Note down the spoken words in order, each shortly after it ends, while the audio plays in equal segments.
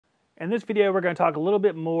In this video, we're going to talk a little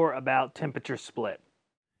bit more about temperature split.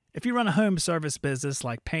 If you run a home service business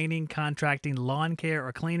like painting, contracting, lawn care,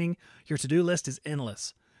 or cleaning, your to-do list is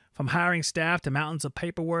endless. From hiring staff to mountains of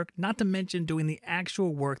paperwork, not to mention doing the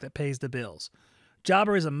actual work that pays the bills.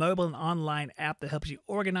 Jobber is a mobile and online app that helps you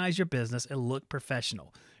organize your business and look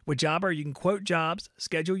professional. With Jobber, you can quote jobs,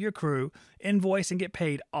 schedule your crew, invoice, and get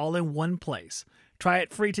paid all in one place. Try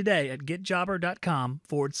it free today at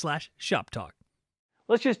getjobber.com/shoptalk.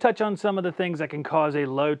 Let's just touch on some of the things that can cause a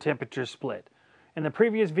low temperature split. In the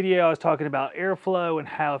previous video, I was talking about airflow and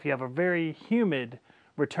how if you have a very humid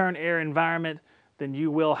return air environment, then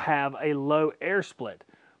you will have a low air split.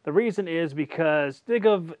 The reason is because think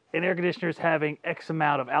of an air conditioner as having X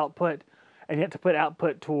amount of output, and you have to put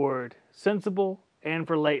output toward sensible and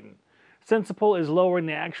for latent. Sensible is lowering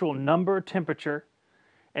the actual number temperature,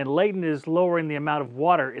 and latent is lowering the amount of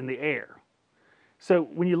water in the air. So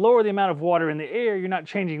when you lower the amount of water in the air, you're not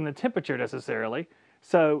changing the temperature necessarily.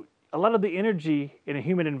 So a lot of the energy in a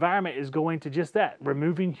humid environment is going to just that,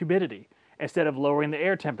 removing humidity instead of lowering the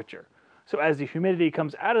air temperature. So as the humidity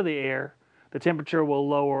comes out of the air, the temperature will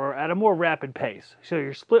lower at a more rapid pace. So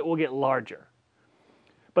your split will get larger.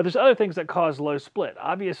 But there's other things that cause low split.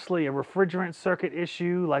 Obviously, a refrigerant circuit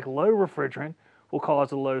issue like low refrigerant will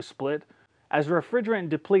cause a low split. As refrigerant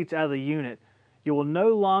depletes out of the unit, you will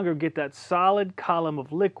no longer get that solid column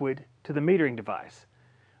of liquid to the metering device.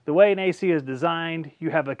 The way an AC is designed, you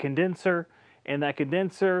have a condenser, and that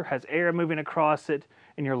condenser has air moving across it,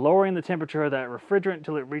 and you're lowering the temperature of that refrigerant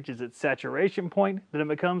until it reaches its saturation point, then it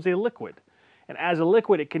becomes a liquid. And as a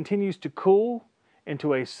liquid, it continues to cool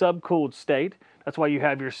into a subcooled state. That's why you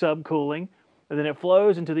have your subcooling. And then it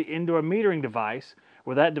flows into the indoor metering device,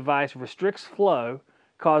 where that device restricts flow,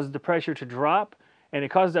 causes the pressure to drop, and it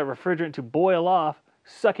causes that refrigerant to boil off,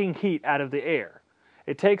 sucking heat out of the air.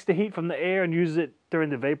 It takes the heat from the air and uses it during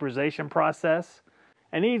the vaporization process,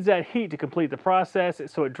 and needs that heat to complete the process,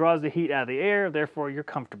 so it draws the heat out of the air, therefore you're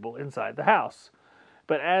comfortable inside the house.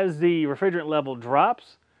 But as the refrigerant level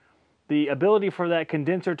drops, the ability for that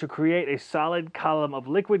condenser to create a solid column of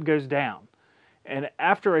liquid goes down. And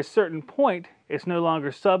after a certain point, it's no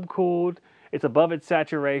longer subcooled, it's above its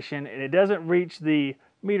saturation, and it doesn't reach the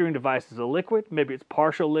metering device as a liquid. Maybe it's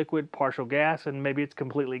partial liquid, partial gas, and maybe it's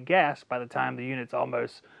completely gas by the time the unit's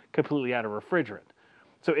almost completely out of refrigerant.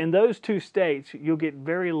 So in those two states, you'll get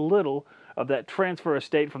very little of that transfer of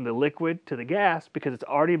state from the liquid to the gas because it's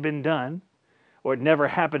already been done, or it never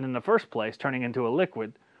happened in the first place, turning into a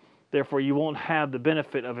liquid. Therefore, you won't have the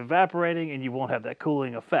benefit of evaporating and you won't have that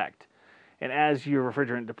cooling effect. And as your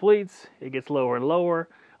refrigerant depletes, it gets lower and lower.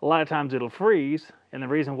 A lot of times it'll freeze, and the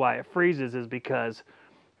reason why it freezes is because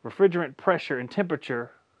refrigerant pressure and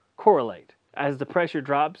temperature correlate. As the pressure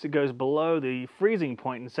drops, it goes below the freezing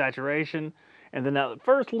point in saturation, and then that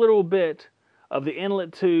first little bit of the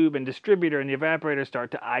inlet tube and distributor and the evaporator start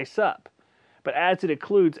to ice up. But as it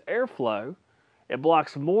occludes airflow, it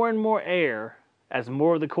blocks more and more air. As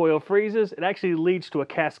more of the coil freezes, it actually leads to a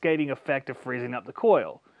cascading effect of freezing up the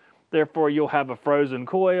coil. Therefore, you'll have a frozen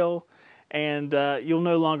coil, and you'll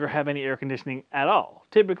no longer have any air conditioning at all.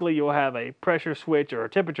 Typically, you'll have a pressure switch or a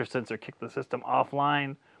temperature sensor kick the system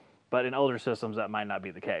offline, but in older systems, that might not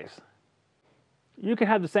be the case. You can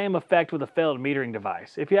have the same effect with a failed metering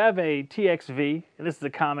device. If you have a TXV, and this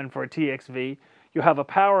is common for a TXV, you'll have a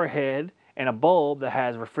power head and a bulb that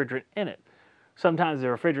has refrigerant in it. Sometimes the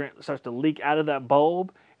refrigerant starts to leak out of that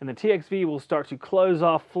bulb, and the TXV will start to close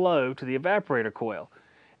off flow to the evaporator coil.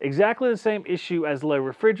 Exactly the same issue as low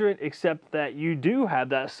refrigerant, except that you do have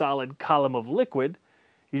that solid column of liquid.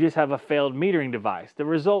 You just have a failed metering device. The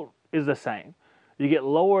result is the same. You get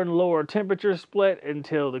lower and lower temperature split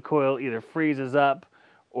until the coil either freezes up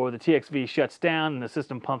or the TXV shuts down and the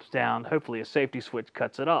system pumps down. Hopefully a safety switch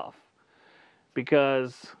cuts it off,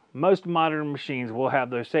 because most modern machines will have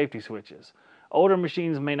those safety switches. Older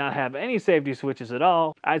machines may not have any safety switches at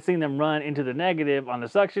all. I've seen them run into the negative on the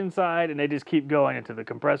suction side, and they just keep going until the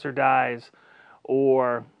compressor dies,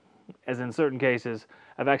 or, as in certain cases,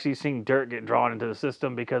 I've actually seen dirt get drawn into the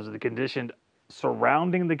system because of the condition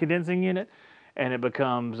surrounding the condensing unit, and it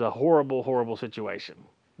becomes a horrible, horrible situation.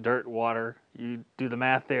 Dirt, water, you do the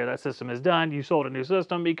math there, that system is done. You sold a new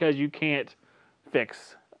system because you can't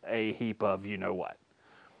fix a heap of you-know-what.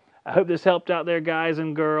 I hope this helped out there, guys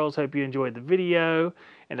and girls. Hope you enjoyed the video,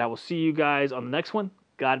 and I will see you guys on the next one.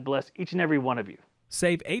 God bless each and every one of you.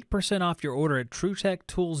 Save 8% off your order at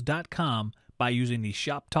TruTechTools.com by using the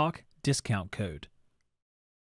Shop Talk discount code.